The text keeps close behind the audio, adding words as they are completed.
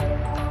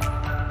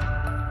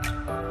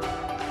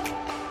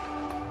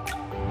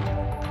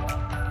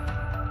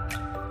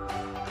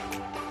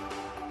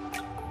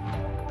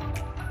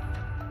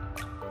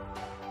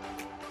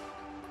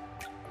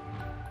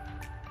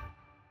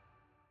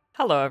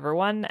Hello,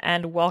 everyone,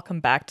 and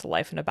welcome back to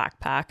Life in a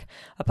Backpack,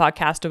 a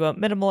podcast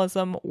about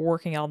minimalism,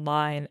 working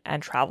online,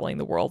 and traveling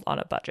the world on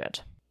a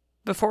budget.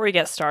 Before we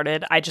get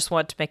started, I just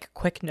want to make a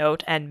quick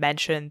note and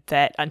mention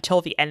that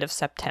until the end of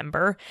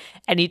September,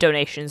 any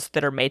donations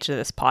that are made to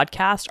this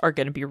podcast are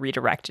going to be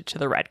redirected to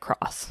the Red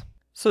Cross.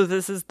 So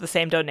this is the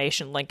same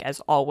donation link as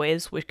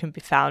always, which can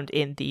be found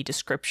in the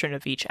description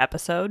of each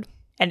episode.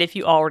 And if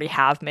you already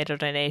have made a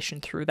donation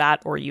through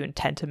that or you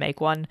intend to make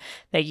one,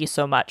 thank you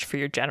so much for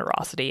your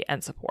generosity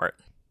and support.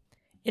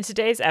 In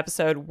today's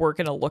episode, we're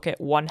going to look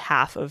at one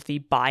half of the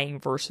buying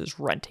versus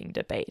renting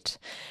debate.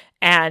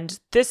 And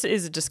this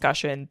is a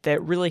discussion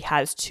that really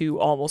has two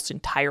almost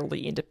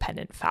entirely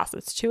independent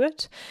facets to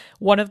it.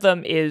 One of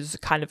them is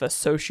kind of a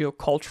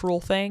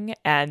socio-cultural thing,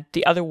 and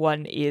the other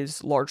one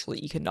is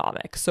largely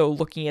economic. So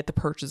looking at the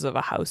purchase of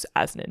a house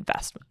as an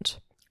investment.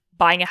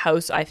 Buying a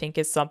house, I think,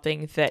 is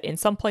something that in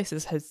some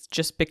places has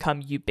just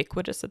become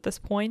ubiquitous at this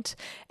point.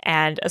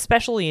 And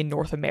especially in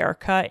North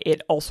America,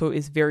 it also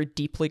is very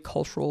deeply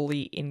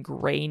culturally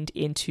ingrained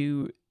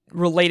into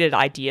related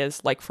ideas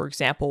like, for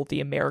example,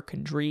 the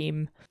American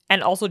dream,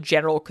 and also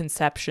general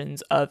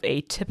conceptions of a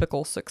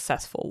typical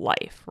successful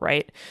life,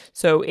 right?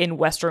 So in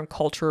Western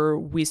culture,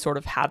 we sort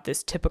of have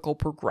this typical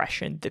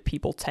progression that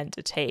people tend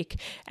to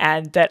take,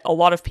 and that a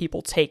lot of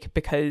people take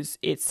because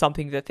it's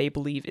something that they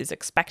believe is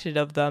expected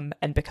of them,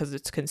 and because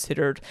it's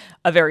considered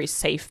a very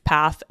safe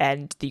path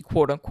and the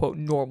quote-unquote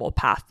normal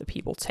path that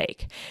people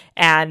take.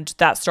 And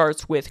that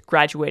starts with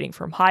graduating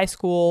from high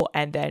school,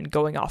 and then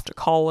going off to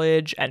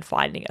college, and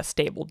finding a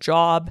stable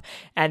job,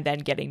 and then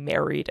getting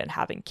married and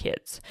having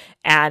kids.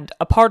 And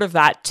a part of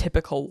that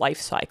typical life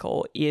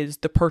cycle is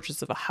the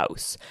purchase of a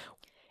house.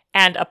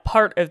 And a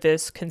part of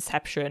this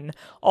conception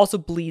also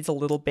bleeds a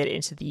little bit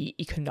into the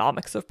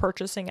economics of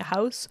purchasing a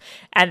house,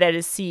 and that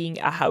is seeing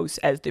a house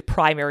as the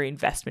primary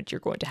investment you're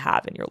going to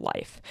have in your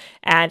life.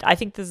 And I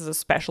think this is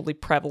especially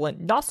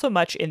prevalent, not so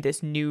much in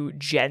this new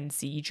Gen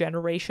Z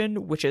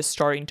generation, which is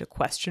starting to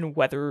question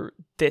whether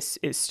this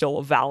is still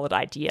a valid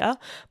idea,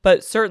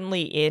 but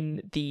certainly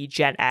in the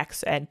Gen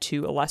X and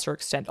to a lesser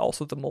extent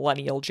also the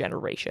millennial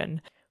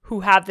generation,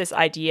 who have this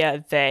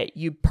idea that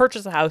you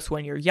purchase a house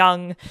when you're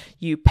young,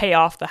 you pay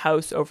off the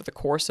house over the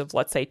course of,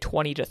 let's say,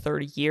 20 to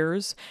 30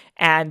 years,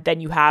 and then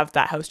you have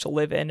that house to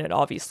live in and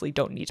obviously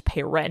don't need to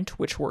pay rent,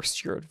 which works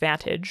to your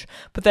advantage.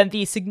 But then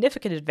the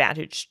significant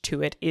advantage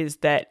to it is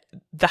that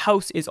the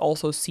house is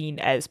also seen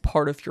as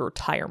part of your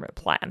retirement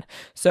plan.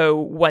 So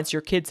once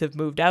your kids have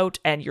moved out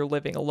and you're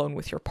living alone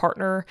with your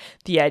partner,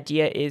 the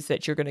idea is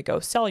that you're going to go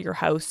sell your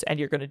house and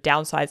you're going to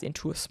downsize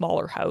into a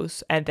smaller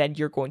house, and then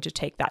you're going to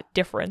take that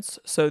difference.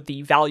 So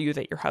the value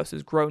that your house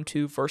has grown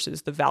to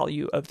versus the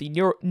value of the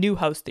new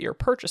house that you're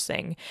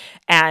purchasing.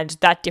 And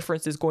that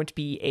difference is going to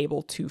be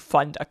able to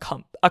fund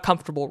a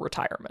comfortable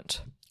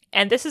retirement.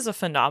 And this is a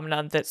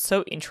phenomenon that's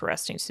so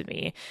interesting to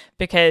me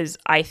because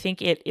I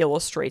think it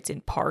illustrates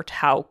in part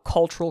how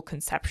cultural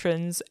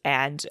conceptions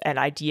and an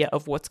idea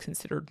of what's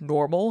considered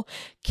normal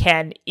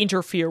can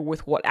interfere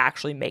with what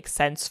actually makes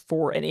sense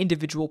for an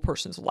individual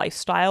person's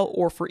lifestyle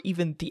or for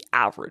even the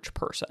average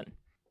person.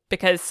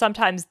 Because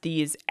sometimes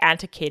these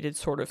antiquated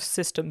sort of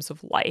systems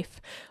of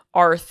life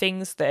are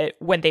things that,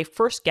 when they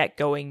first get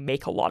going,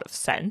 make a lot of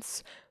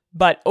sense.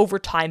 But over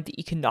time, the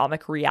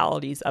economic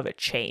realities of it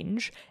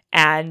change.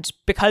 And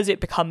because it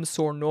becomes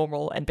so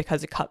normal and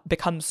because it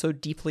becomes so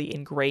deeply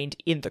ingrained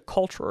in the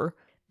culture,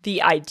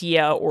 the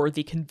idea or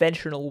the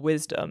conventional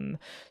wisdom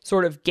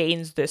sort of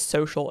gains this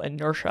social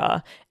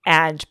inertia,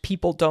 and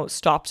people don't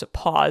stop to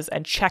pause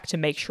and check to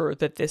make sure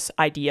that this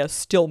idea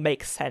still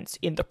makes sense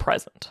in the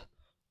present.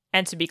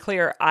 And to be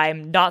clear,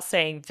 I'm not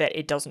saying that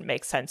it doesn't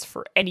make sense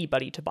for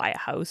anybody to buy a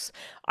house.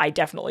 I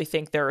definitely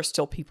think there are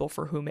still people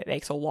for whom it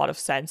makes a lot of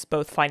sense,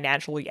 both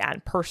financially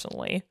and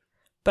personally.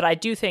 But I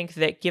do think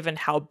that given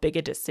how big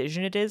a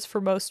decision it is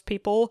for most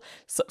people,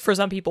 for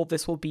some people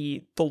this will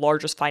be the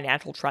largest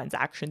financial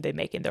transaction they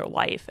make in their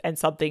life and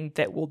something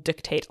that will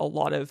dictate a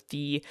lot of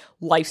the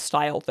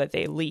lifestyle that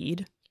they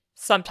lead.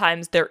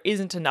 Sometimes there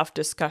isn't enough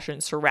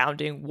discussion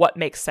surrounding what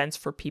makes sense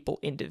for people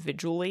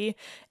individually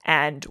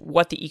and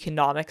what the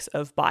economics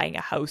of buying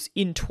a house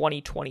in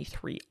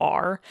 2023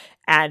 are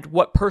and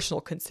what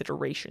personal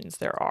considerations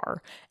there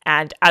are.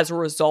 And as a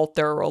result,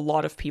 there are a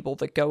lot of people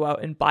that go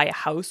out and buy a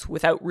house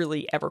without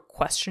really ever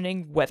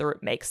questioning whether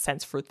it makes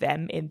sense for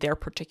them in their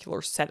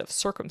particular set of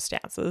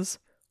circumstances,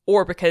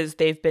 or because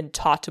they've been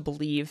taught to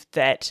believe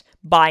that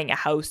buying a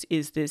house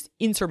is this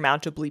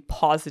insurmountably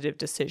positive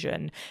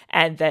decision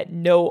and that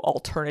no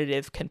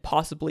alternative can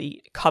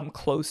possibly come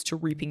close to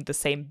reaping the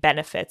same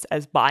benefits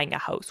as buying a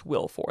house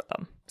will for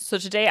them. So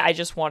today I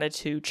just wanted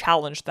to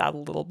challenge that a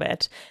little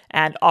bit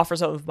and offer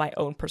some of my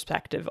own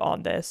perspective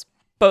on this.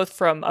 both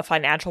from a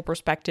financial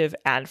perspective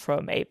and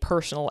from a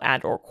personal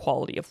and or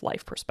quality of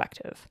life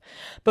perspective.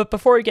 But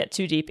before we get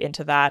too deep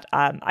into that,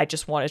 I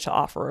just wanted to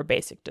offer a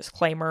basic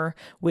disclaimer,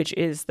 which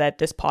is that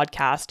this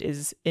podcast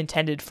is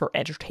intended for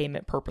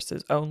entertainment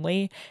purposes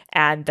only,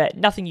 and that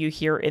nothing you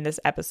hear in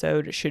this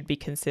episode should be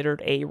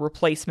considered a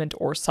replacement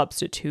or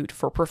substitute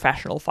for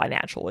professional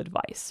financial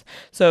advice.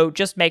 So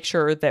just make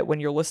sure that when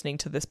you're listening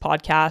to this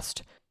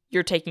podcast,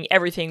 you're taking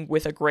everything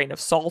with a grain of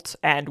salt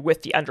and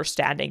with the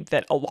understanding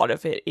that a lot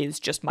of it is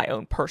just my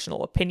own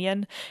personal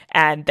opinion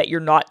and that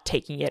you're not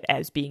taking it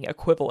as being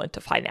equivalent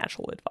to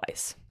financial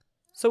advice.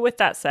 So with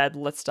that said,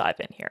 let's dive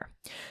in here.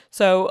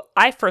 So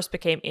I first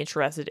became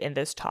interested in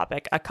this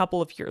topic a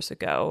couple of years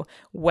ago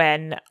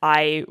when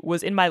I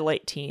was in my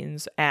late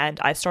teens and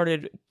I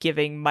started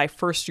giving my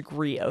first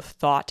degree of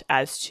thought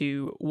as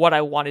to what I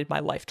wanted my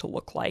life to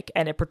look like,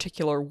 and in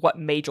particular, what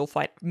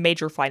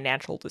major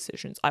financial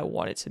decisions I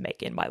wanted to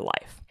make in my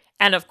life.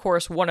 And of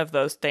course, one of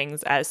those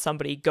things as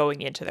somebody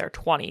going into their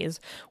 20s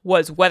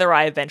was whether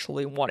I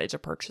eventually wanted to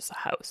purchase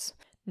a house.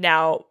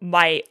 Now,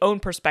 my own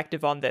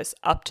perspective on this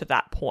up to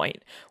that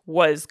point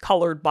was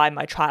colored by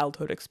my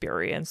childhood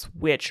experience,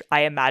 which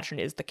I imagine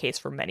is the case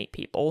for many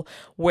people,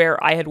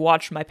 where I had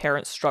watched my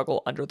parents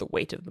struggle under the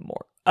weight of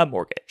a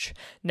mortgage.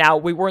 Now,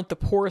 we weren't the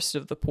poorest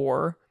of the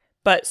poor,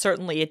 but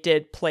certainly it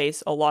did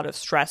place a lot of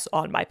stress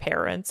on my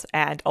parents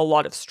and a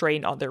lot of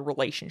strain on their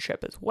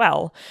relationship as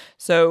well.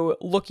 So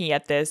looking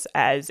at this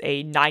as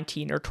a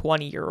 19 or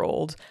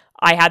 20-year-old,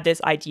 I had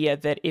this idea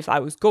that if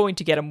I was going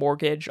to get a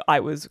mortgage, I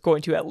was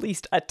going to at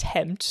least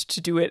attempt to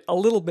do it a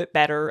little bit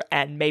better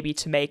and maybe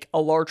to make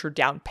a larger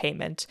down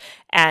payment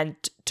and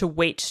to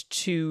wait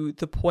to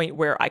the point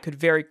where I could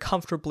very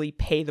comfortably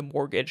pay the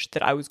mortgage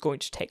that I was going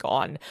to take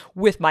on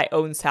with my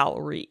own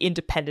salary,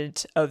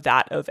 independent of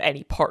that of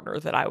any partner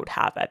that I would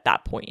have at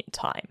that point in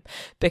time.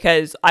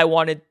 Because I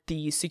wanted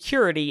the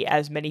security,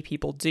 as many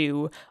people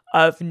do,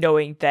 of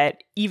knowing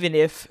that even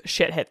if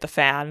shit hit the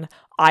fan,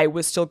 I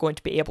was still going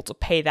to be able to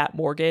pay that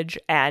mortgage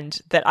and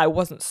that I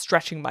wasn't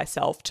stretching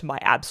myself to my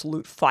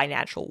absolute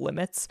financial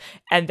limits,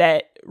 and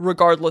that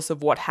regardless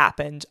of what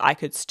happened, I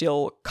could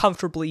still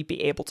comfortably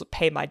be able to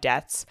pay my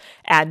debts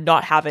and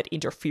not have it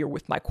interfere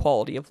with my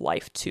quality of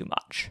life too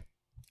much.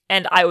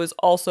 And I was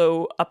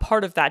also a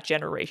part of that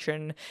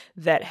generation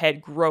that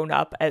had grown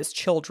up as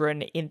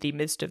children in the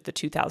midst of the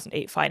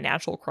 2008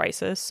 financial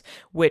crisis,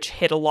 which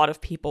hit a lot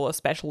of people,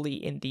 especially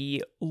in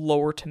the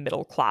lower to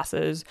middle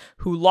classes,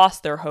 who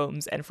lost their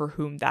homes and for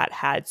whom that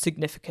had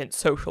significant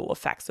social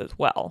effects as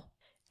well.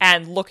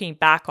 And looking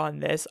back on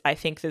this, I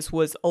think this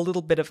was a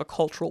little bit of a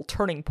cultural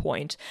turning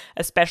point,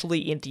 especially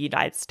in the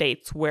United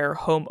States, where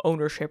home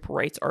ownership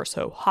rates are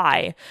so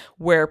high,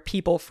 where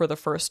people for the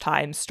first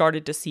time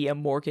started to see a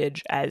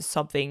mortgage as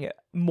something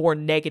more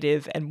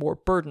negative and more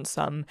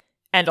burdensome.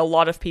 And a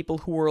lot of people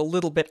who were a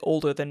little bit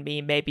older than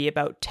me, maybe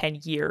about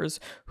 10 years,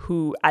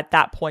 who at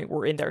that point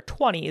were in their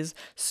 20s,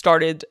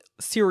 started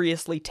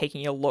seriously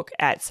taking a look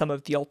at some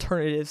of the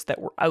alternatives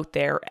that were out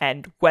there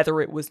and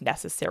whether it was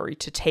necessary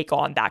to take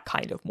on that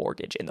kind of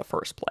mortgage in the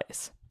first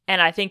place.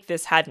 And I think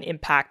this had an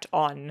impact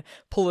on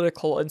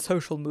political and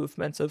social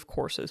movements, of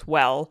course, as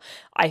well.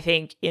 I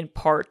think in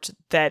part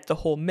that the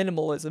whole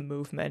minimalism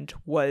movement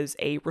was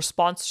a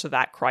response to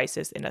that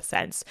crisis in a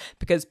sense,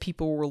 because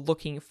people were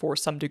looking for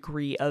some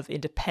degree of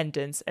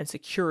independence and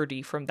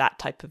security from that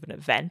type of an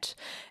event.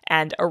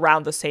 And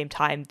around the same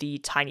time, the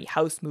tiny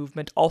house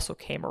movement also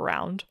came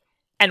around.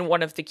 And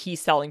one of the key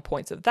selling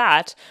points of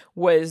that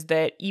was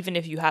that even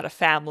if you had a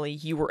family,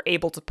 you were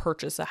able to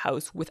purchase a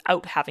house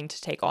without having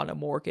to take on a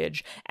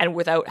mortgage and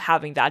without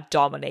having that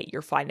dominate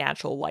your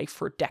financial life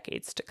for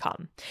decades to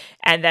come.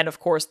 And then, of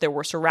course, there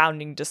were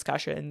surrounding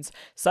discussions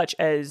such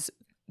as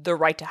the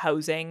right to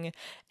housing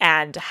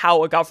and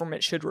how a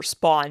government should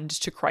respond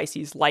to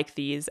crises like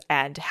these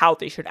and how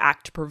they should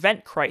act to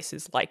prevent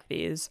crises like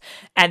these,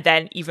 and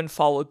then even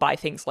followed by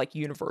things like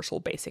universal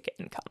basic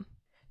income.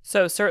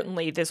 So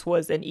certainly this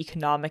was an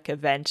economic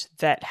event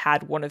that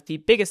had one of the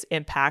biggest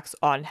impacts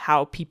on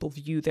how people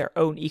view their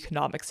own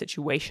economic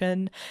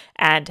situation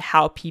and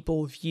how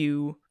people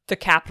view the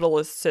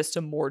capitalist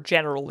system more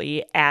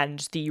generally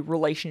and the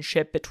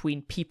relationship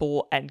between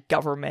people and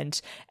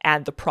government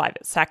and the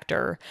private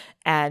sector.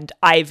 And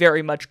I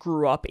very much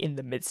grew up in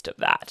the midst of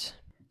that.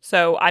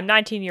 So I'm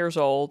 19 years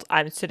old,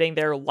 I'm sitting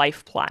there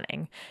life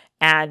planning.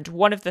 And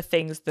one of the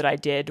things that I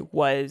did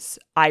was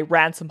I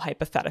ran some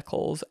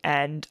hypotheticals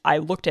and I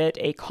looked at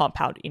a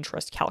compound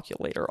interest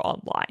calculator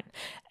online.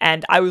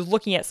 And I was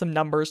looking at some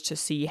numbers to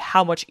see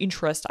how much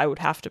interest I would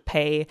have to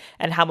pay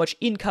and how much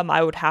income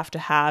I would have to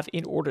have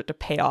in order to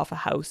pay off a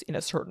house in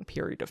a certain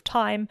period of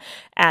time,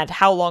 and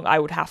how long I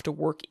would have to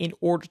work in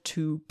order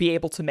to be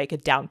able to make a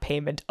down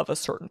payment of a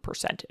certain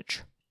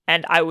percentage.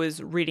 And I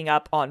was reading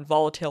up on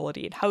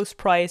volatility in house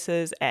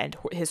prices and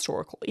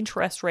historical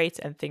interest rates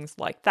and things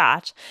like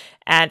that.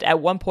 And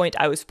at one point,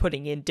 I was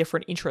putting in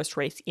different interest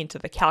rates into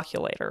the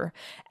calculator.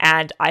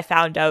 And I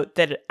found out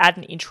that at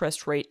an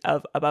interest rate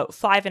of about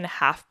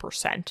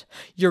 5.5%,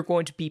 you're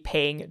going to be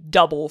paying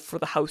double for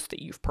the house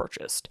that you've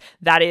purchased.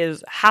 That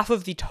is half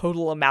of the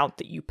total amount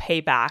that you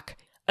pay back,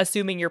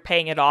 assuming you're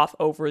paying it off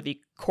over the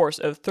course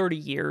of 30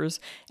 years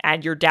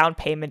and your down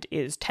payment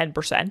is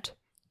 10%.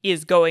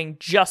 Is going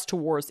just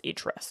towards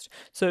interest.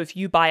 So if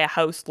you buy a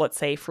house, let's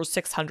say for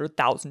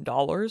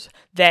 $600,000,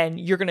 then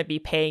you're going to be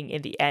paying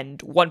in the end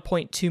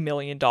 $1.2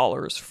 million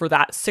for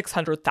that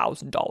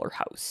 $600,000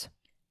 house.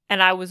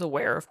 And I was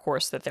aware, of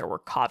course, that there were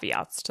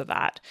caveats to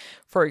that.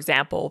 For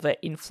example, that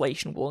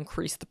inflation will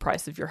increase the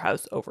price of your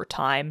house over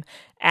time,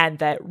 and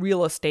that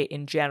real estate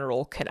in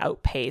general can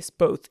outpace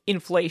both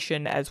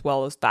inflation as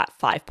well as that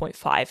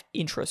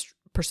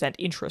 5.5%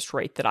 interest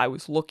rate that I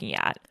was looking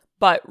at.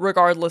 But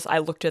regardless, I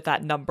looked at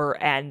that number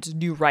and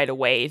knew right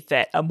away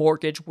that a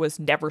mortgage was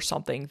never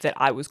something that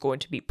I was going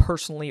to be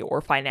personally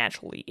or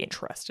financially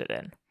interested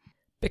in.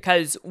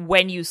 Because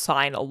when you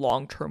sign a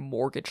long-term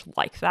mortgage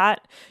like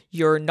that,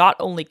 you're not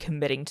only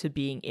committing to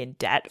being in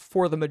debt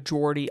for the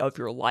majority of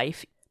your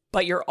life,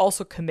 but you're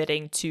also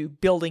committing to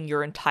building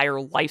your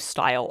entire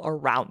lifestyle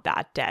around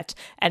that debt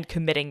and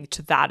committing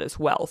to that as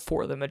well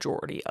for the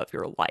majority of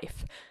your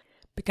life.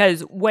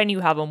 Because when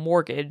you have a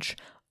mortgage,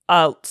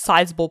 a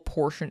sizable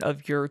portion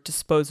of your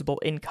disposable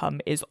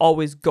income is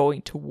always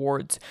going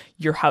towards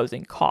your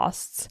housing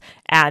costs.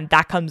 And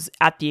that comes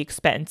at the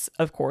expense,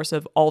 of course,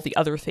 of all the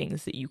other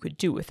things that you could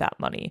do with that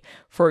money.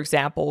 For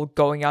example,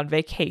 going on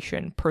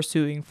vacation,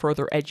 pursuing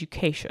further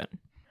education,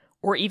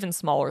 or even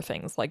smaller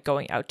things like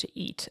going out to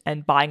eat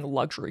and buying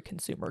luxury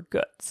consumer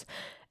goods.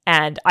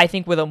 And I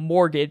think with a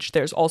mortgage,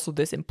 there's also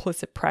this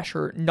implicit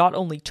pressure not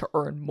only to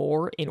earn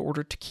more in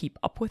order to keep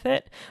up with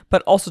it,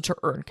 but also to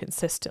earn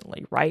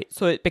consistently, right?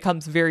 So it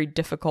becomes very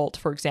difficult,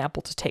 for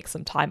example, to take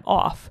some time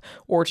off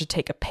or to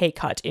take a pay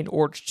cut in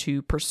order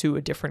to pursue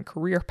a different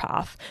career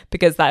path,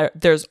 because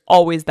there's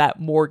always that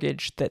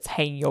mortgage that's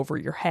hanging over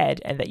your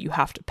head and that you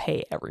have to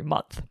pay every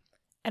month.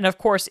 And of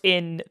course,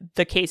 in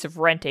the case of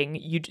renting,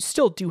 you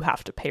still do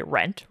have to pay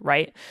rent,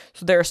 right?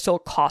 So there are still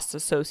costs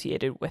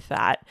associated with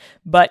that.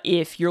 But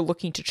if you're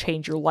looking to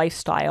change your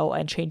lifestyle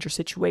and change your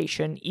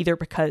situation, either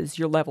because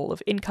your level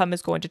of income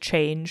is going to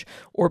change,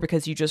 or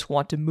because you just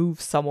want to move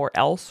somewhere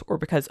else, or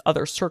because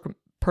other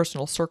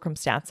personal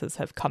circumstances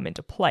have come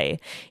into play,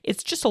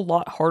 it's just a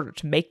lot harder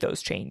to make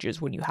those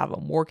changes when you have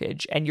a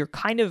mortgage, and you're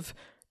kind of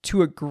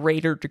to a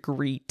greater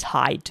degree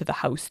tied to the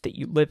house that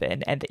you live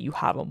in and that you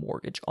have a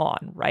mortgage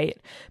on, right?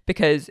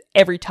 Because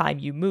every time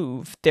you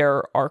move,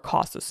 there are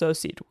costs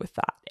associated with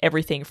that.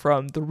 Everything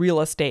from the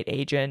real estate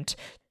agent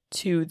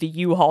to the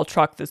U-Haul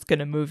truck that's going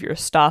to move your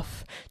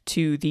stuff,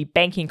 to the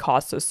banking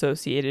costs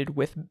associated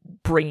with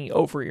bringing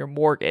over your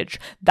mortgage,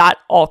 that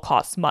all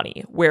costs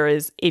money.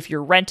 Whereas if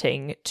you're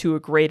renting to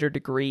a greater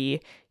degree,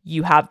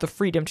 you have the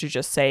freedom to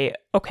just say,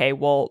 okay,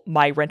 well,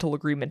 my rental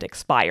agreement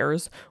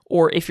expires.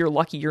 Or if you're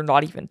lucky, you're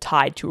not even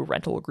tied to a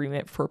rental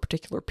agreement for a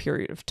particular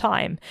period of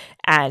time.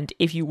 And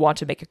if you want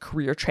to make a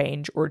career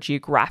change or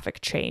geographic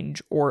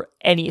change or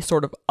any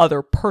sort of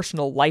other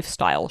personal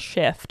lifestyle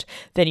shift,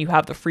 then you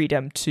have the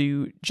freedom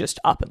to just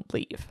up and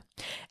leave.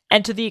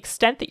 And to the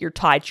extent that you're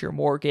tied to your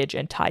mortgage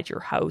and tied to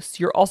your house,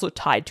 you're also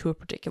tied to a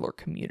particular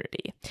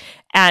community.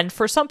 And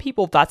for some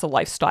people, that's a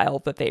lifestyle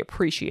that they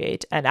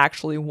appreciate, and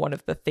actually one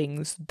of the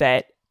things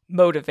that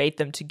motivate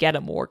them to get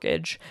a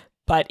mortgage.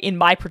 But in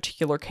my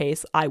particular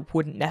case, I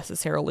wouldn't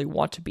necessarily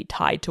want to be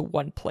tied to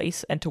one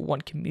place and to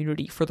one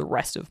community for the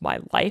rest of my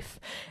life.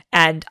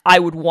 And I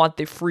would want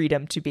the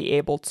freedom to be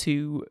able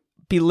to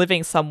be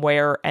living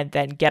somewhere and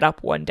then get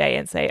up one day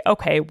and say,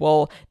 okay,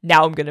 well,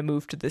 now I'm going to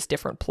move to this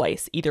different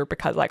place, either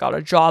because I got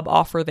a job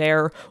offer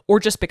there or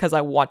just because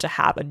I want to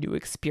have a new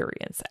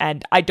experience.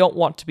 And I don't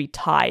want to be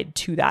tied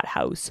to that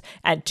house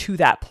and to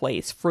that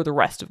place for the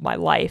rest of my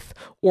life,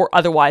 or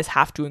otherwise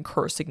have to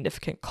incur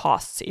significant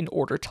costs in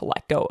order to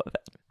let go of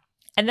it.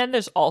 And then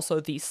there's also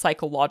the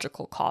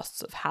psychological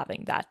costs of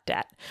having that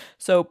debt.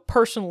 So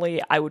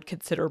personally, I would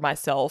consider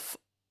myself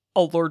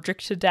allergic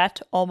to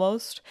debt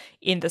almost,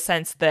 in the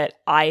sense that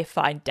I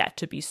find debt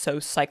to be so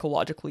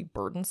psychologically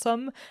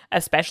burdensome,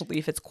 especially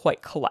if it's quite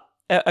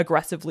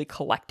aggressively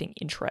collecting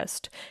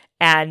interest.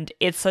 And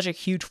it's such a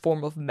huge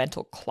form of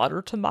mental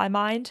clutter to my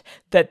mind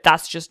that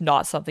that's just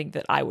not something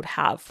that I would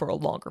have for a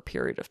longer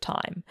period of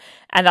time.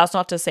 And that's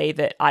not to say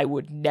that I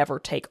would never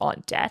take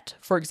on debt.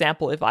 For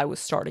example, if I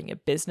was starting a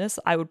business,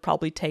 I would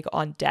probably take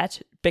on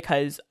debt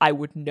because I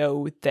would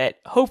know that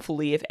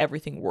hopefully if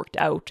everything worked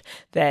out,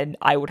 then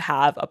I would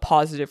have a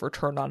positive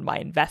return on my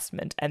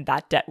investment and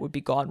that debt would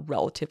be gone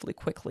relatively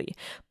quickly.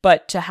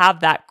 But to have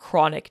that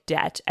chronic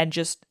debt and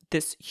just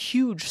this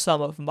huge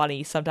sum of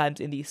money, sometimes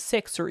in the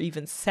 6 or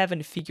even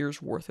 7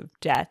 figures worth of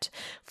debt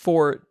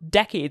for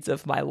decades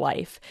of my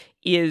life,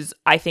 is,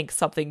 I think,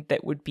 something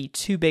that would be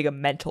too big a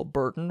mental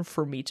burden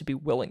for me to be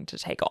willing to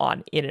take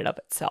on in and of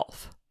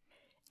itself.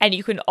 And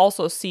you can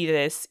also see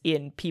this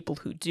in people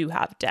who do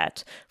have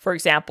debt. For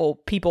example,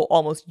 people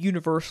almost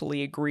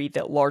universally agree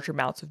that large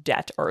amounts of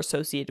debt are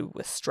associated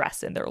with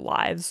stress in their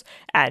lives.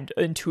 And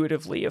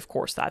intuitively, of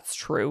course, that's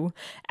true.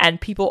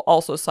 And people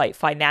also cite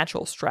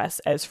financial stress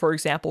as, for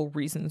example,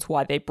 reasons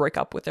why they break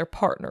up with their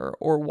partner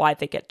or why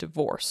they get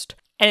divorced.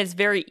 And it's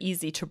very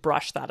easy to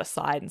brush that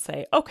aside and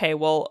say, okay,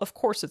 well, of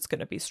course it's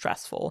going to be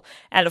stressful.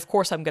 And of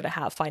course I'm going to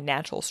have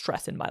financial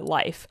stress in my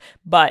life,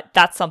 but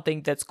that's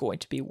something that's going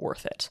to be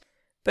worth it.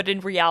 But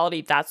in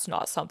reality, that's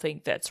not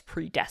something that's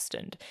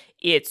predestined.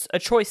 It's a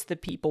choice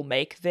that people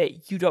make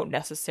that you don't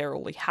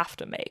necessarily have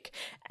to make.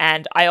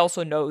 And I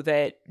also know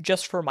that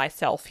just for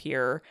myself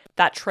here,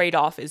 that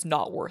trade-off is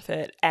not worth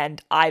it.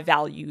 And I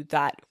value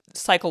that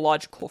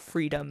psychological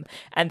freedom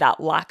and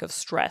that lack of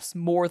stress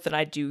more than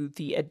I do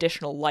the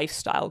additional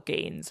lifestyle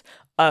gains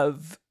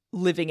of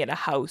living in a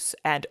house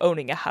and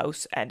owning a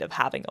house and of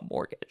having a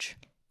mortgage.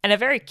 And a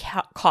very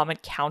common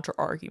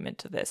counter-argument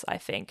to this, I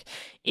think,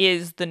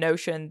 is the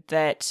notion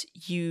that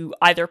you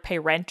either pay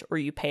rent or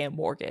you pay a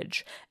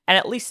mortgage. And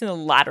at least in the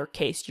latter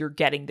case, you're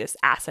getting this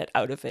asset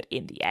out of it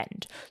in the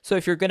end. So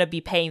if you're going to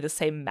be paying the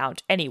same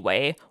amount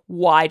anyway,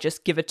 why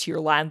just give it to your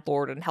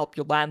landlord and help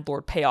your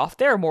landlord pay off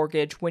their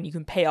mortgage when you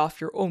can pay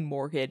off your own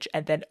mortgage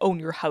and then own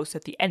your house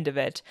at the end of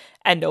it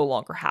and no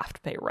longer have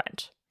to pay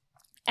rent?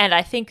 And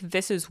I think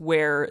this is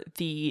where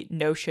the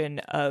notion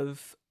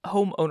of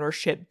home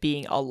ownership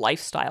being a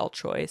lifestyle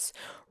choice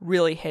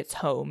really hits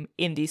home,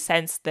 in the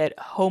sense that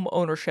home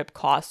ownership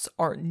costs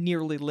aren't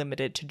nearly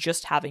limited to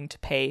just having to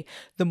pay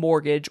the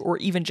mortgage or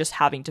even just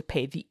having to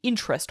pay the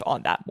interest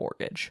on that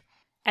mortgage.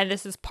 And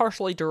this is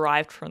partially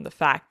derived from the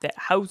fact that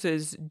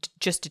houses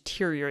just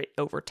deteriorate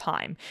over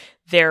time.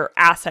 They're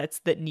assets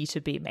that need to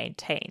be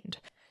maintained.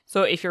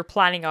 So if you're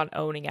planning on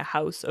owning a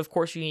house, of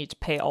course you need to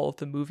pay all of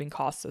the moving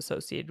costs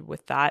associated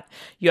with that.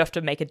 You have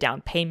to make a down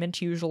payment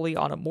usually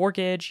on a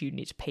mortgage. You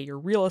need to pay your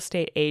real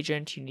estate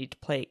agent. You need to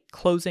pay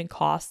closing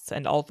costs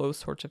and all those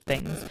sorts of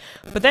things.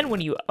 But then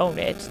when you own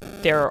it,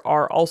 there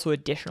are also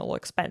additional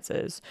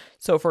expenses.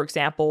 So for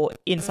example,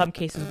 in some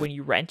cases when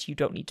you rent, you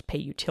don't need to pay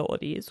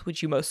utilities,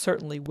 which you most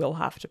certainly will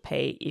have to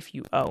pay if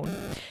you own.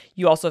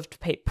 You also have to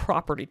pay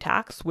property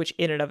tax, which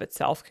in and of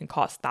itself can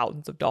cost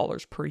thousands of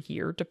dollars per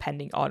year,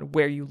 depending on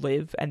where you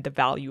live and the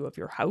value of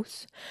your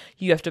house.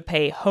 You have to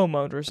pay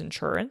homeowners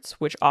insurance,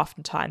 which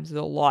oftentimes is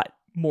a lot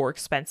more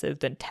expensive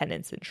than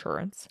tenants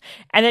insurance.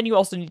 And then you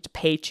also need to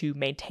pay to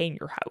maintain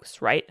your house,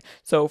 right?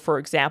 So for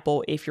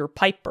example, if your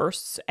pipe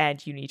bursts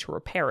and you need to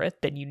repair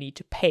it, then you need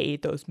to pay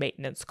those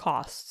maintenance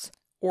costs.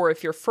 Or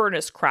if your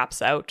furnace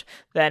craps out,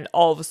 then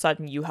all of a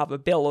sudden you have a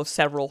bill of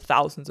several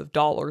thousands of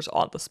dollars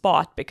on the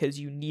spot because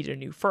you need a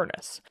new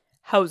furnace.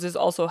 Houses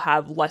also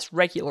have less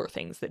regular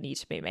things that need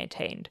to be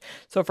maintained.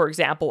 So for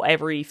example,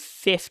 every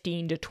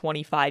 15 to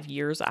 25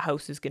 years, a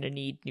house is going to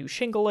need new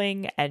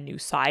shingling and new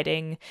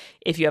siding.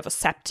 If you have a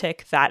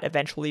septic, that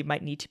eventually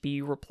might need to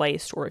be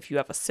replaced, or if you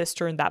have a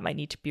cistern, that might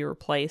need to be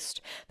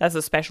replaced. That's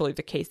especially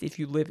the case if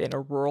you live in a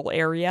rural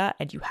area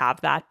and you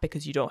have that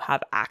because you don't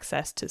have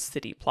access to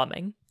city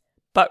plumbing.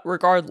 But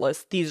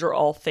regardless, these are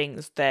all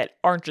things that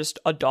aren't just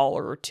a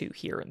dollar or two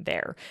here and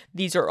there.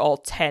 These are all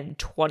 $10,000,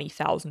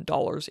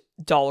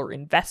 $20,000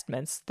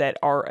 investments that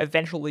are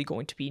eventually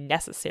going to be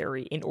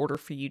necessary in order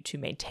for you to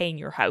maintain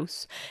your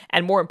house,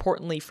 and more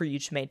importantly, for you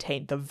to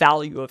maintain the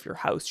value of your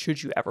house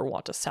should you ever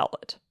want to sell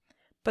it.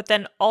 But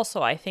then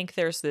also, I think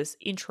there's this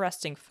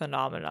interesting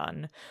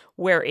phenomenon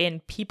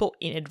wherein people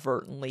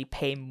inadvertently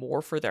pay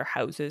more for their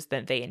houses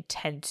than they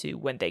intend to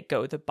when they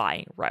go the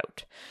buying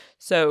route.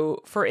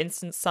 So, for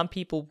instance, some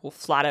people will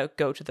flat out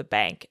go to the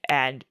bank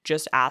and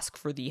just ask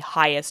for the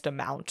highest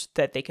amount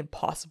that they can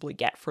possibly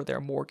get for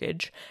their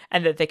mortgage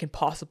and that they can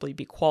possibly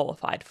be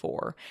qualified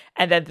for.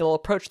 And then they'll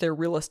approach their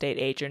real estate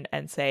agent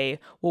and say,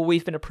 well,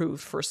 we've been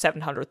approved for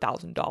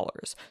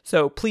 $700,000.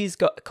 So please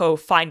go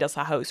find us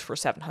a house for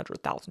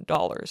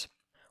 $700,000.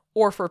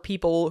 Or for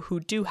people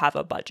who do have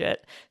a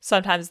budget,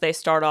 sometimes they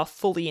start off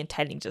fully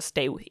intending to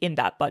stay within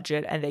that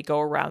budget and they go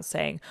around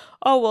saying,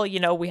 oh,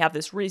 well, we have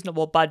this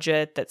reasonable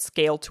budget that's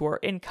scaled to our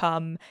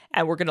income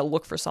and we're going to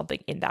look for something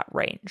in that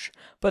range.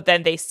 But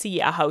then they see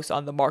a house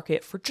on the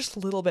market for just a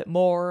little bit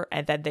more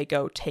and then they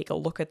go take a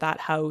look at that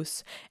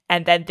house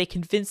and then they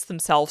convince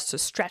themselves to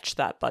stretch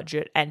that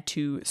budget and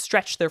to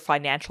stretch their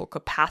financial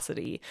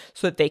capacity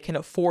so that they can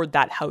afford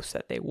that house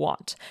that they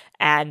want.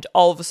 And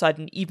all of a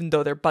sudden, even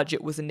though their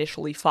budget was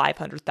initially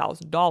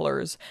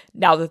 $500,000,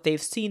 now that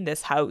they've seen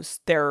this house,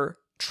 they're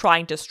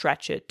trying to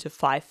stretch it to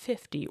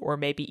 $550,000 or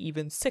maybe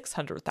even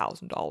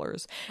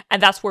 $600,000.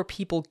 And that's where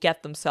people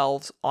get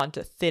themselves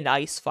onto thin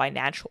ice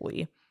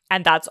financially.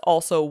 And that's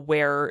also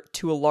where,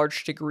 to a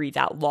large degree,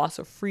 that loss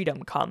of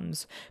freedom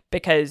comes.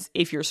 Because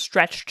if you're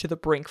stretched to the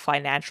brink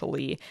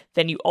financially,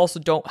 then you also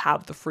don't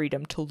have the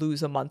freedom to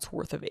lose a month's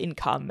worth of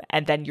income.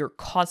 And then you're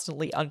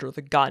constantly under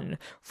the gun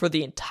for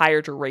the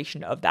entire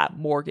duration of that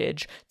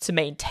mortgage to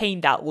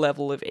maintain that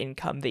level of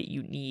income that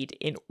you need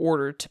in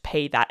order to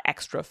pay that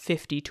extra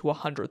 $50,000 to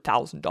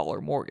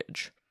 $100,000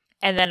 mortgage.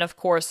 And then, of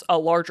course, a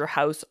larger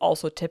house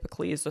also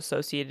typically is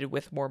associated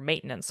with more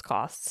maintenance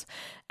costs.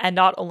 And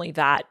not only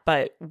that,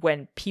 but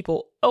when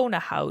people own a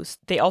house,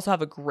 they also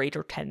have a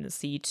greater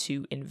tendency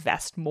to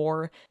invest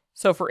more.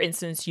 So, for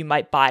instance, you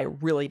might buy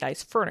really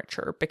nice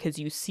furniture because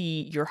you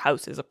see your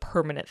house as a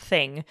permanent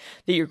thing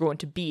that you're going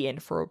to be in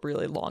for a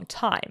really long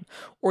time.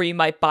 Or you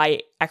might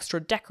buy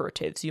extra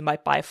decoratives. You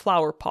might buy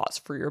flower pots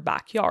for your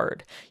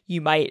backyard.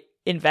 You might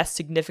invest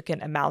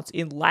significant amounts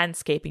in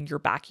landscaping your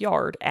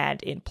backyard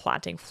and in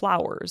planting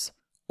flowers.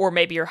 Or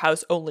maybe your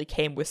house only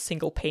came with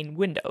single pane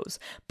windows,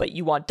 but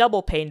you want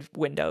double pane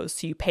windows,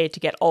 so you pay to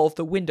get all of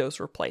the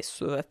windows replaced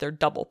so that they're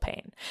double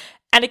pane.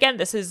 And again,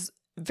 this is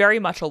very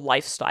much a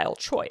lifestyle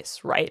choice,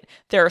 right?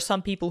 There are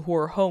some people who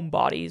are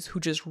homebodies who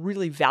just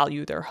really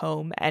value their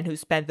home and who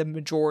spend the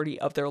majority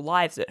of their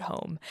lives at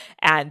home.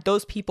 And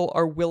those people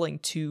are willing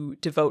to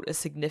devote a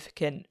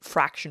significant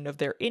fraction of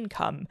their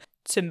income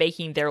to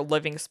making their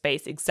living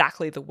space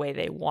exactly the way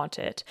they want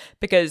it,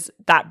 because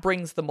that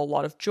brings them a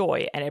lot of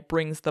joy and it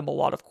brings them a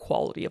lot of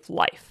quality of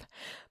life.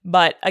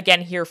 But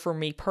again, here for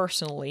me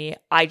personally,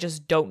 I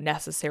just don't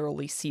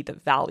necessarily see the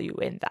value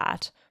in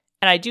that.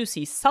 And I do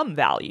see some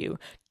value,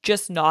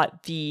 just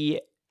not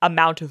the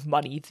amount of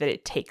money that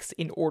it takes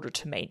in order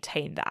to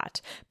maintain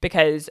that.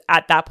 Because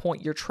at that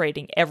point, you're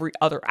trading every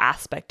other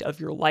aspect of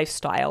your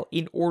lifestyle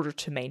in order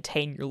to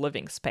maintain your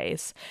living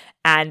space.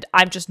 And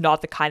I'm just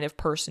not the kind of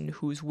person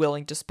who's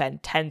willing to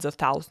spend tens of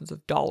thousands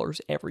of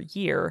dollars every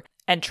year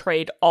and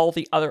trade all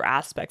the other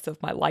aspects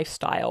of my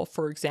lifestyle.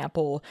 For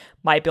example,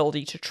 my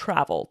ability to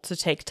travel, to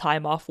take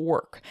time off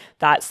work,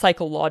 that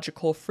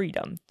psychological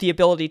freedom, the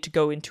ability to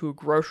go into a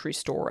grocery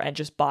store and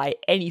just buy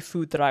any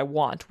food that I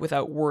want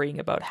without worrying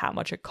about how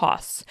much it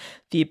costs,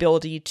 the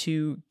ability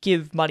to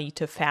give money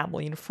to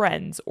family and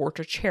friends or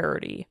to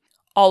charity.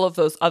 All of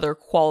those other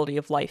quality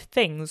of life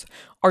things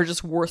are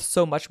just worth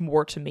so much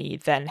more to me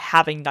than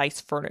having nice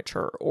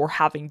furniture or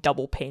having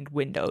double paned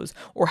windows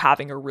or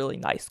having a really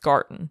nice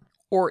garden,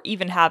 or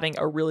even having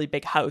a really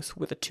big house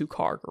with a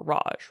 2-car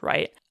garage,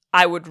 right?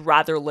 I would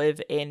rather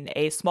live in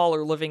a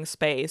smaller living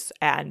space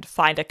and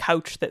find a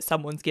couch that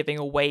someone's giving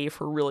away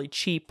for really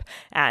cheap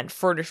and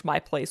furnish my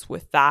place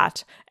with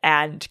that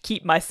and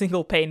keep my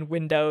single pane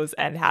windows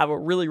and have a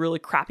really, really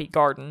crappy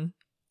garden,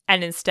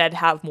 and instead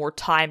have more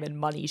time and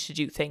money to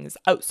do things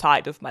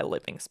outside of my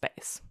living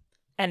space.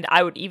 And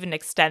I would even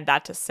extend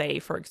that to say,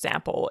 for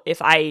example,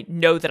 if I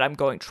know that I'm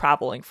going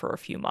traveling for a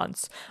few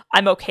months,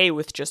 I'm okay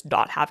with just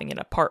not having an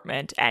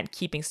apartment and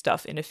keeping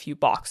stuff in a few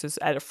boxes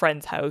at a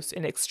friend's house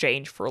in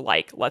exchange for,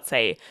 like, let's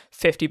say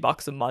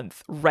 $50 a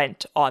month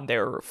rent on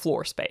their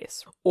floor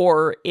space.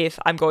 Or if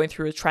I'm going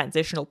through a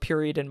transitional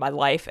period in my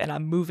life and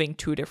I'm moving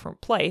to a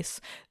different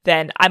place,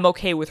 then I'm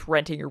okay with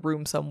renting a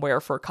room somewhere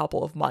for a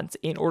couple of months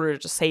in order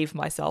to save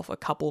myself a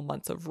couple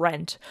months of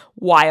rent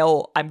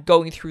while I'm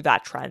going through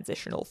that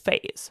transitional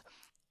phase.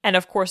 And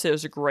of course,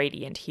 there's a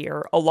gradient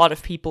here. A lot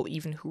of people,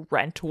 even who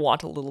rent,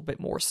 want a little bit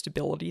more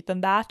stability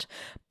than that.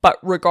 But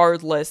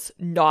regardless,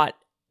 not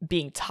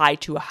being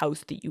tied to a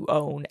house that you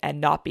own and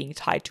not being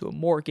tied to a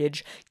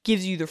mortgage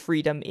gives you the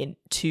freedom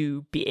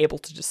to be able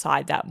to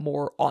decide that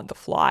more on the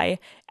fly,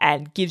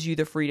 and gives you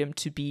the freedom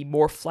to be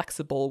more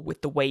flexible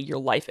with the way your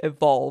life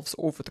evolves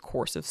over the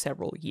course of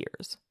several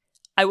years.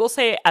 I will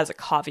say, as a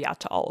caveat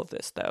to all of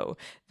this, though,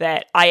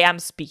 that I am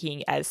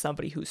speaking as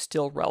somebody who's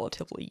still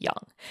relatively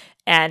young.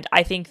 And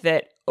I think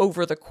that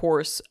over the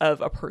course of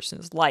a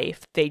person's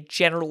life, they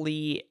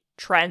generally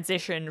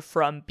transition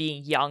from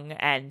being young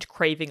and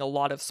craving a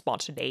lot of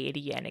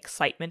spontaneity and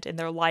excitement in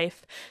their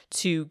life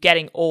to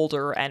getting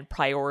older and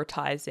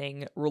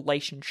prioritizing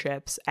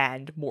relationships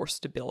and more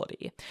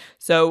stability.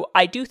 So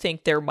I do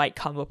think there might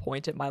come a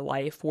point in my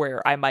life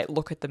where I might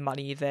look at the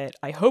money that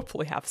I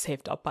hopefully have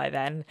saved up by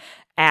then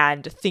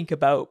and think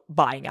about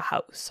buying a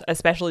house,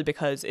 especially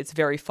because it's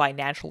very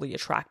financially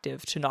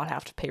attractive to not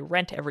have to pay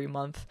rent every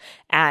month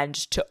and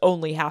to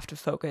only have to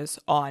focus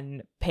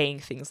on paying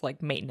things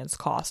like maintenance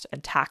cost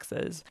and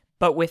taxes.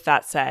 But with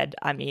that said,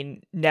 I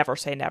mean, never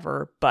say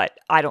never, but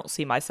I don't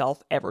see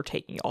myself ever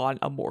taking on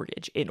a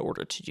mortgage in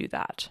order to do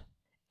that.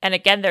 And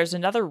again, there's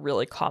another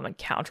really common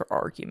counter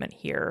argument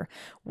here,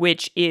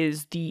 which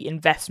is the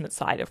investment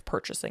side of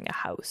purchasing a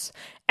house.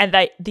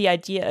 And the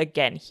idea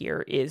again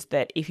here is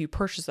that if you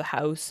purchase a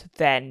house,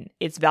 then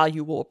its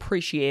value will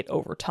appreciate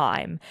over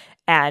time.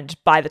 And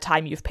by the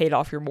time you've paid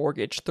off your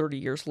mortgage 30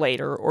 years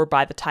later, or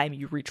by the time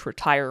you reach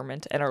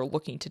retirement and are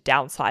looking to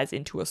downsize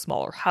into a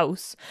smaller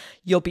house,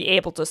 you'll be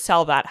able to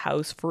sell that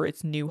house for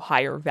its new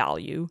higher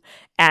value.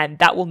 And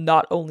that will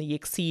not only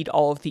exceed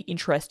all of the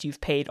interest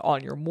you've paid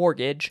on your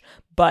mortgage,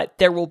 but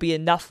there will be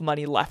enough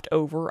money left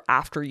over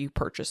after you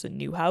purchase a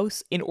new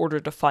house in order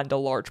to fund a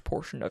large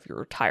portion of your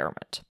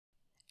retirement.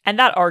 And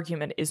that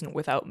argument isn't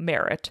without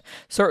merit.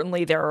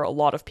 Certainly there are a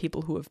lot of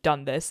people who have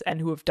done this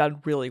and who have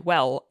done really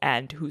well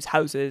and whose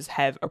houses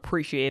have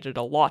appreciated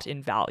a lot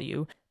in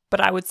value.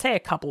 But I would say a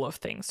couple of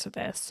things to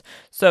this.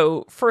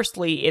 So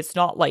firstly, it's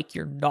not like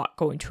you're not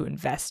going to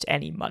invest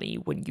any money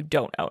when you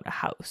don't own a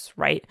house,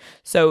 right?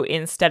 So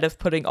instead of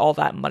putting all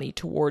that money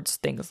towards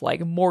things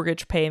like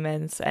mortgage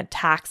payments and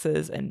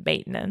taxes and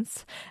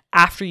maintenance,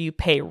 after you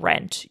pay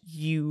rent,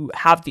 you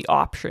have the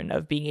option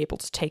of being able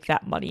to take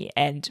that money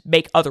and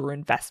make other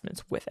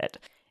investments with it.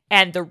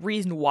 And the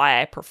reason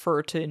why I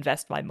prefer to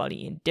invest my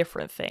money in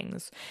different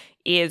things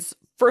is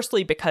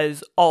firstly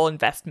because all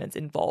investments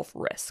involve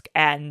risk,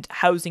 and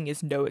housing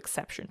is no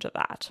exception to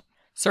that.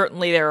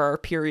 Certainly, there are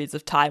periods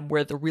of time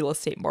where the real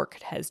estate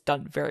market has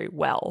done very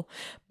well,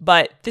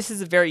 but this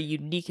is a very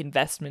unique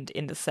investment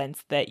in the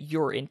sense that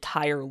your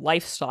entire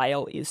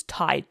lifestyle is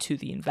tied to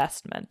the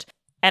investment.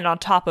 And on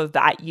top of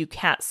that, you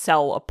can't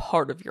sell a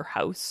part of your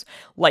house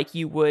like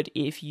you would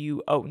if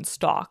you own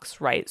stocks,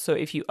 right? So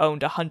if you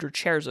owned 100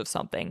 shares of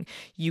something,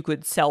 you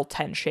could sell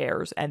 10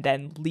 shares and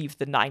then leave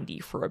the 90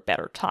 for a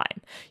better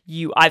time.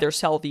 You either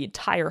sell the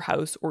entire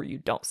house or you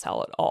don't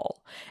sell at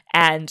all.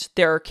 And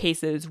there are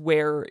cases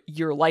where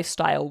your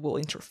lifestyle will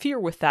interfere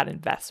with that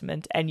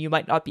investment and you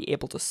might not be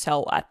able to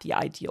sell at the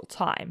ideal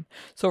time.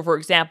 So for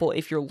example,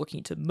 if you're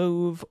looking to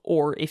move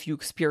or if you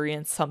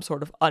experience some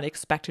sort of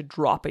unexpected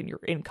drop in your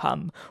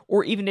income,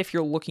 or even if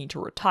you're looking to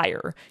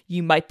retire,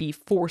 you might be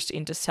forced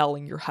into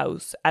selling your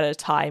house at a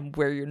time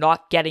where you're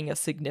not getting a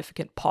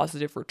significant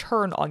positive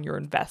return on your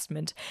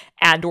investment,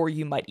 and or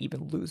you might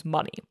even lose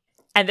money.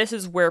 And this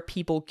is where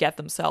people get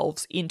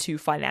themselves into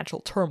financial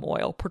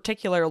turmoil,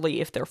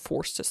 particularly if they're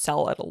forced to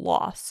sell at a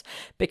loss,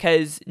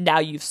 because now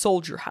you've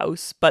sold your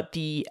house, but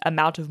the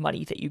amount of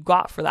money that you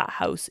got for that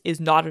house is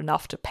not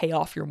enough to pay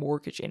off your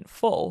mortgage in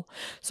full.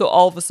 So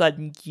all of a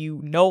sudden, you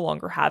no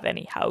longer have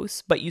any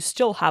house, but you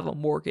still have a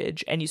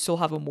mortgage, and you still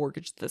have a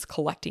mortgage that's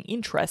collecting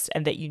interest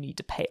and that you need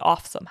to pay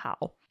off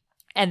somehow.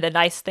 And the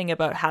nice thing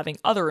about having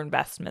other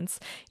investments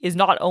is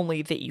not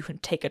only that you can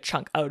take a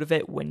chunk out of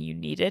it when you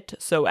need it,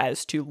 so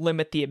as to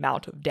limit the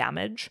amount of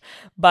damage,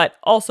 but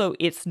also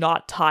it's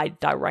not tied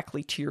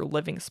directly to your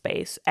living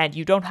space, and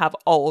you don't have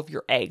all of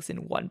your eggs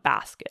in one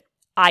basket.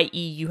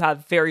 I.e., you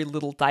have very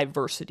little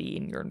diversity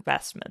in your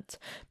investment.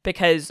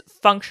 Because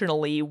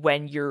functionally,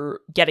 when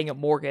you're getting a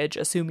mortgage,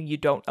 assuming you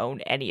don't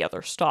own any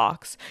other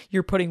stocks,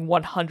 you're putting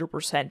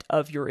 100%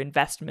 of your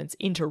investments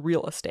into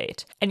real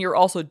estate. And you're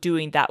also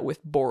doing that with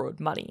borrowed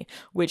money,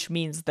 which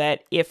means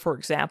that if, for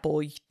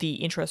example, the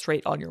interest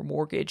rate on your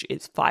mortgage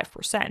is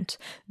 5%,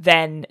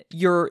 then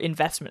your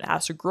investment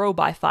has to grow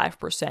by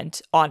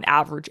 5% on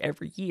average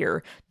every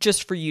year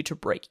just for you to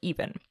break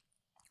even.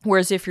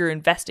 Whereas if you're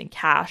investing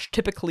cash,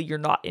 typically you're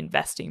not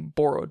investing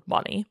borrowed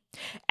money.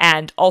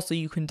 And also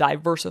you can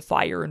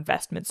diversify your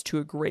investments to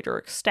a greater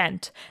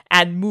extent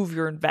and move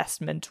your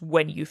investment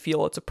when you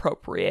feel it's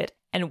appropriate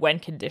and when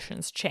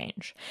conditions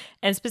change.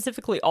 And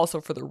specifically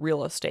also for the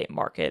real estate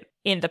market,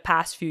 in the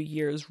past few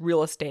years,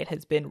 real estate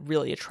has been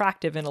really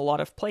attractive in a lot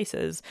of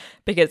places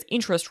because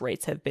interest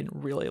rates have been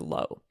really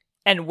low.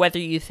 And whether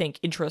you think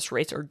interest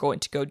rates are going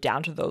to go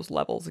down to those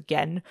levels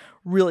again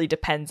really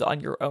depends on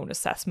your own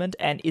assessment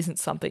and isn't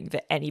something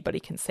that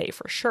anybody can say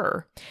for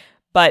sure.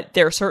 But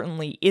there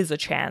certainly is a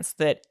chance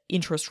that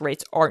interest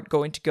rates aren't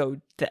going to go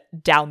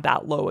down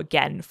that low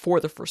again for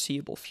the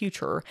foreseeable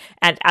future.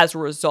 And as a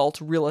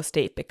result, real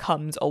estate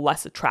becomes a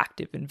less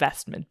attractive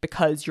investment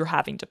because you're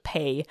having to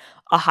pay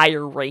a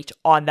higher rate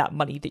on that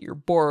money that you're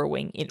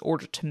borrowing in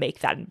order to make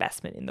that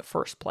investment in the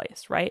first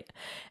place, right?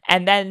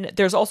 And then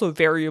there's also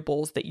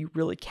variables that you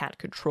really can't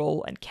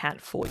control and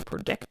can't fully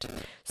predict.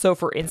 So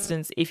for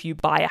instance, if you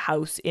buy a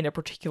house in a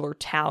particular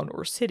town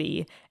or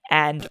city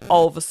and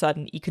all of a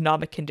sudden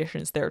economic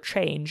conditions there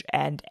change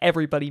and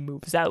everybody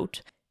moves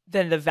out,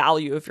 then the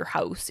value of your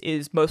house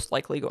is most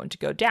likely going to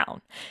go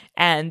down.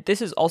 And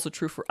this is also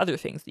true for other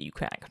things that you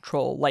can't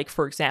control, like,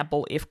 for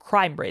example, if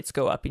crime rates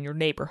go up in your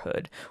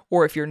neighborhood,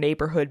 or if your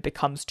neighborhood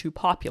becomes too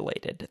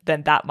populated,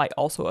 then that might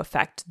also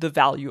affect the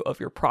value of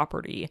your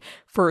property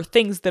for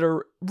things that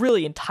are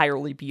really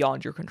entirely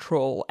beyond your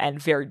control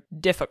and very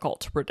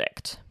difficult to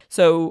predict.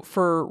 So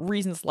for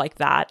reasons like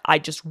that, I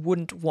just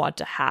wouldn't want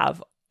to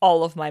have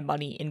all of my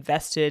money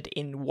invested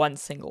in one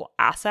single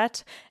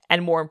asset,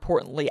 and more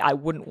importantly, I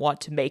wouldn't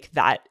want to make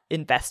that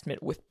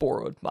investment with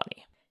borrowed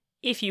money.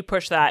 If you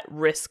push that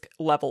risk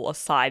level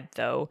aside,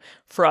 though,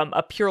 from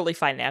a purely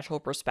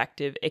financial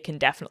perspective, it can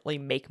definitely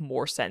make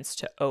more sense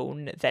to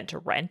own than to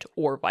rent,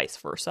 or vice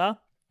versa.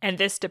 And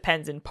this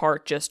depends in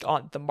part just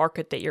on the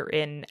market that you're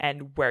in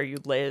and where you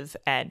live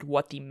and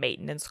what the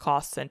maintenance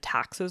costs and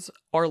taxes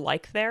are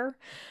like there.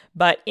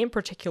 But in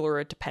particular,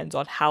 it depends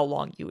on how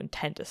long you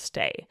intend to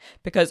stay,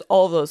 because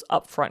all those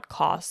upfront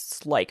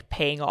costs, like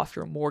paying off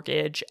your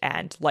mortgage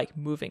and like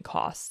moving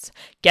costs,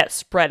 get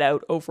spread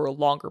out over a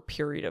longer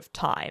period of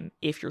time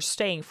if you're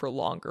staying for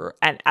longer,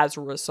 and as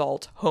a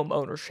result, home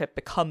ownership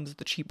becomes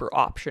the cheaper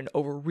option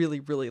over really,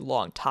 really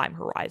long time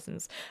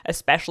horizons,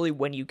 especially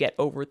when you get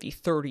over the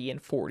 30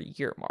 and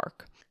 40-year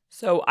mark.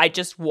 So I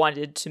just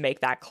wanted to make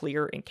that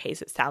clear in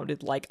case it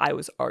sounded like I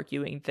was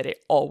arguing that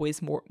it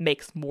always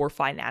makes more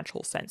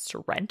financial sense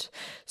to rent.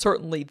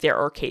 Certainly there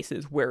are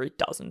cases where it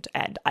doesn't,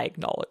 and I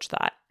acknowledge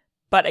that.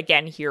 But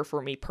again, here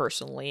for me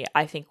personally,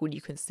 I think when you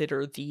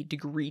consider the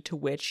degree to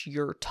which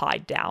you're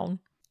tied down,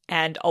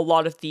 and a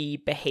lot of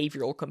the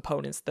behavioral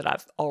components that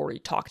I've already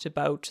talked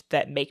about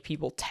that make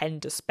people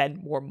tend to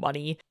spend more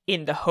money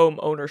in the home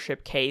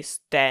ownership case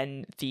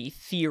than the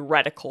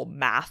theoretical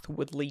math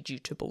would lead you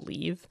to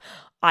believe,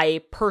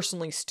 I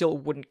personally still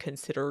wouldn't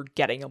consider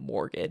getting a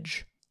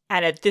mortgage.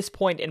 And at this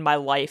point in my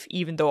life,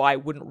 even though I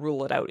wouldn't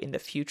rule it out in the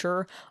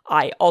future,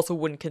 I also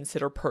wouldn't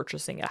consider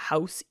purchasing a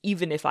house,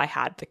 even if I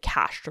had the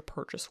cash to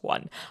purchase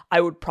one.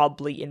 I would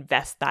probably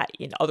invest that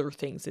in other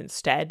things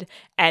instead,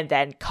 and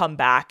then come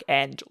back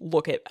and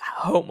look at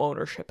home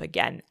ownership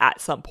again at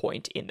some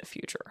point in the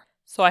future.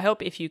 So I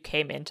hope if you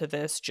came into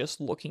this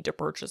just looking to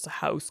purchase a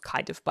house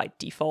kind of by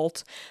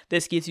default,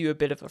 this gives you a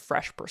bit of a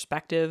fresh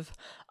perspective.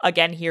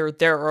 Again, here,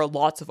 there are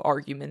lots of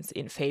arguments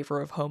in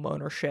favor of home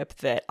ownership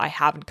that I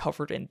haven't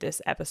covered in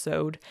this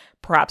episode.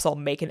 Perhaps I'll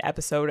make an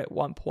episode at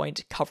one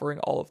point covering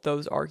all of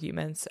those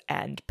arguments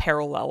and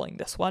paralleling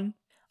this one.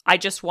 I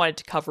just wanted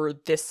to cover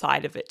this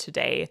side of it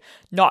today,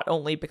 not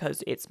only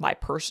because it's my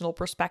personal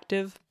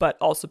perspective, but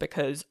also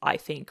because I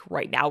think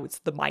right now it's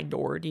the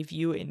minority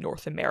view in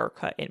North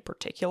America in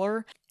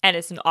particular, and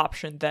it's an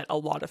option that a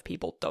lot of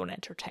people don't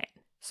entertain.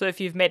 So if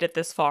you've made it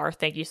this far,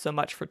 thank you so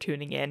much for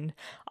tuning in.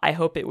 I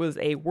hope it was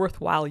a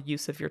worthwhile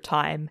use of your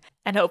time,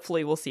 and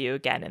hopefully we'll see you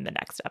again in the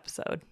next episode.